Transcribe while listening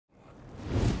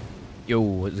Yo,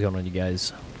 what's going on, you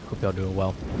guys? Hope y'all doing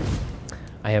well.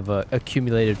 I have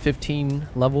accumulated 15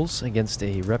 levels against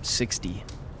a rep 60.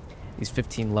 These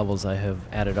 15 levels I have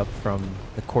added up from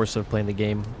the course of playing the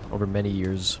game over many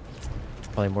years.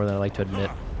 Probably more than I like to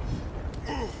admit.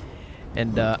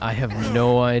 And I have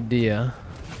no idea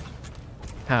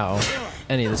how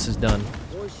any of this is done.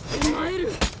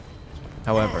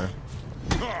 However...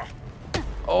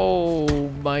 Oh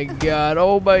my god,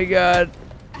 oh my god.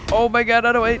 Oh my god,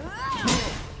 how do I...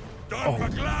 Oh.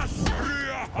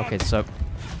 Okay, so...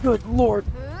 Good lord.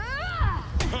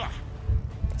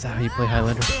 Is that how you play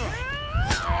Highlander?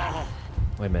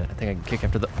 Wait a minute, I think I can kick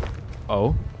after the...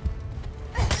 Oh.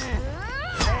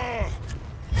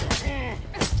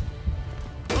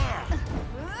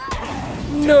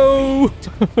 No!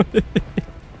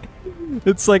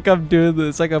 It's like I'm doing this,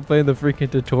 it's like I'm playing the freaking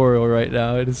tutorial right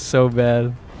now. It is so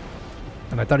bad.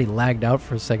 And I thought he lagged out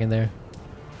for a second there.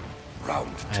 Round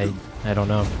two. I don't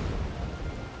know.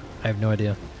 I have no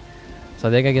idea. So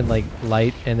I think I can like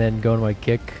light and then go into my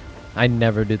kick. I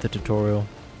never did the tutorial.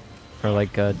 Or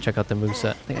like check out the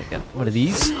moveset. I think I got one of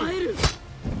these.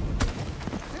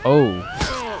 Oh.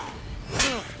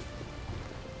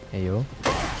 Hey yo.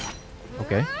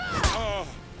 Okay.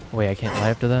 Wait, I can't lie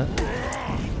after that?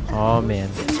 Oh man.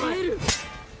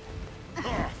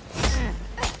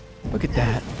 Look at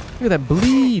that. Look at that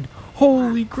bleed.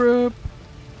 Holy crap.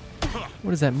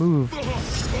 What is that move?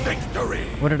 Victory.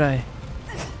 What did I...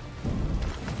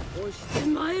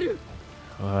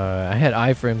 I had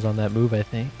iframes on that move, I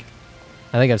think.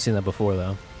 I think I've seen that before,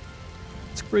 though.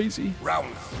 It's crazy.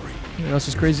 Round three. You know what else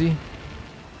is crazy?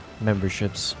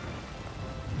 Memberships.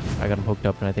 I got them hooked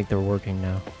up, and I think they're working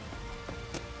now.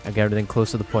 I got everything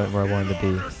close to the point where I wanted to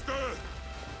be.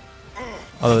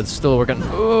 Although it's still working.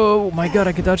 Oh my god,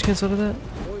 I can dodge cancel out of that?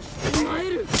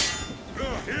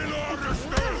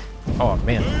 Oh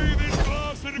man.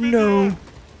 No.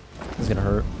 This is gonna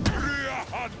hurt.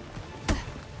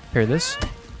 Pair this.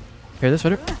 Pair this,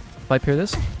 right here. Light pair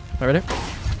this. Right there.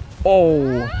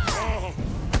 Oh.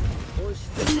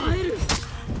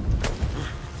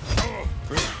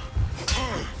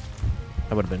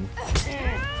 That would have been.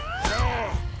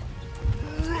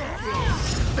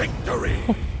 Victory.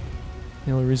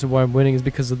 The only reason why I'm winning is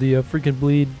because of the freaking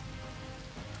bleed.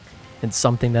 And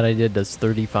something that I did does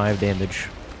 35 damage.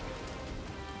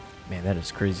 Man, that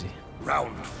is crazy.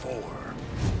 Round four.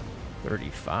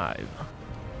 35.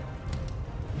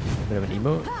 Bit of an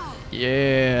emote?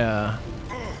 Yeah.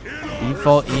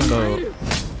 Default emote.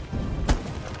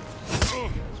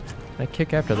 Can I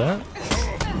kick after that?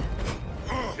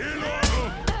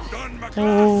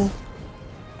 Oh.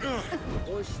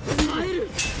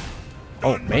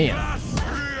 Oh man.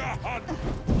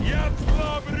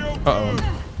 Uh-oh.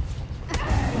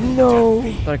 No.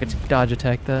 Thought I could dodge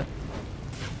attack that.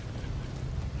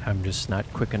 I'm just not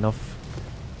quick enough.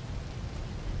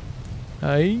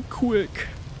 I ain't quick.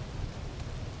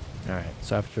 Alright,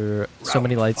 so after so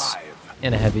many lights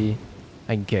and a heavy,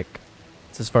 I can kick.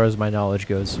 It's as far as my knowledge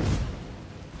goes.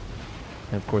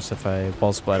 And of course, if I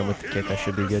ball splat him with the kick, I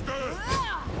should be good.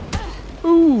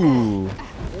 Ooh!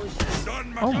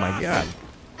 Oh my god.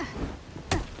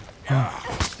 Oh,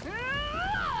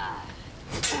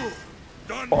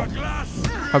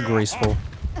 how graceful.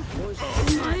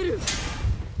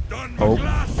 Oh.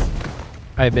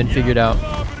 I have been figured out.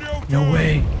 No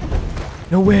way.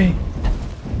 No way.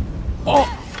 Oh!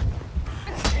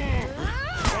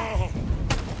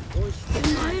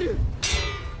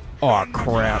 Oh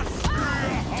crap.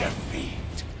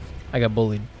 I got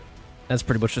bullied. That's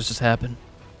pretty much what just happened.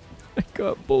 I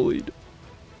got bullied.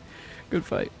 Good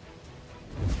fight.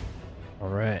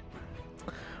 Alright.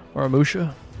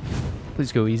 Oromusha,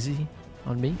 please go easy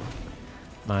on me.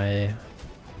 My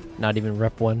not even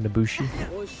rep 1 Nabushi.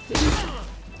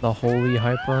 The holy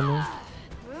hyper armor.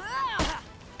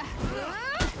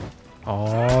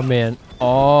 Oh man.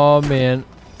 Oh man.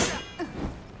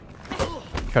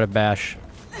 Try to bash.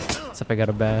 Except I got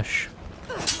a bash.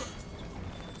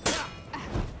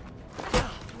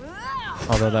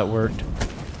 Although that worked.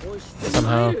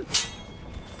 Somehow.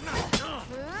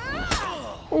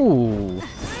 Ooh.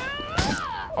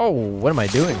 Oh, what am I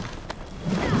doing?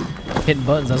 Hitting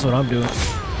buttons, that's what I'm doing.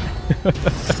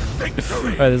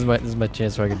 Alright, this is my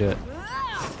chance where I can do it.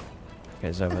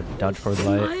 Okay, so I have a dodge forward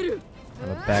light. I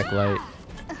have a back light.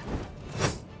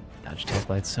 Dodge attack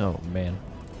lights. Oh man.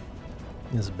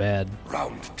 This is bad.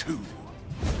 Round two.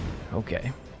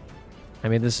 Okay. I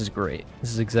mean, this is great.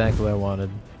 This is exactly what I wanted.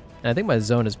 And I think my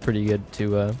zone is pretty good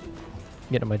to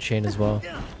get in my chain as well.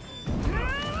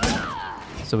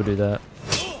 So we'll do that.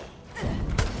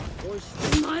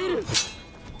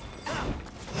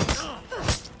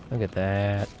 Look at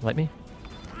that. Light me.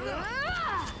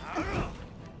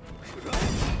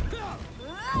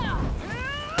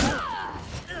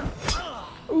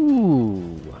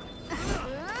 Ooh.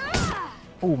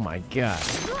 Oh my god.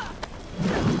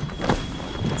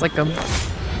 It's like I'm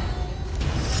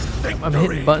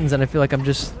hitting buttons and I feel like I'm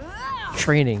just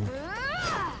training.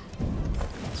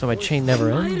 So my chain never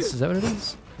ends? Is that what it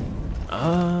is?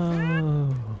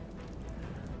 Oh.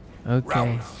 Okay.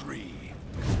 Round 3.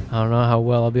 I don't know how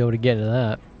well I'll be able to get into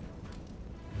that.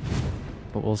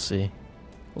 But we'll see.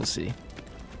 We'll see.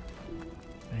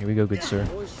 Here we go, good sir.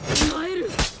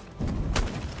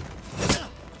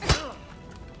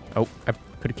 Oh, I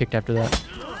could have kicked after that.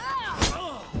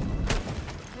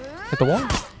 Hit the wall?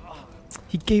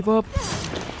 He gave up.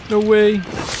 No way.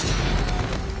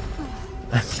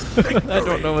 I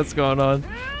don't know what's going on.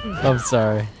 I'm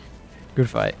sorry. Good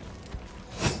fight.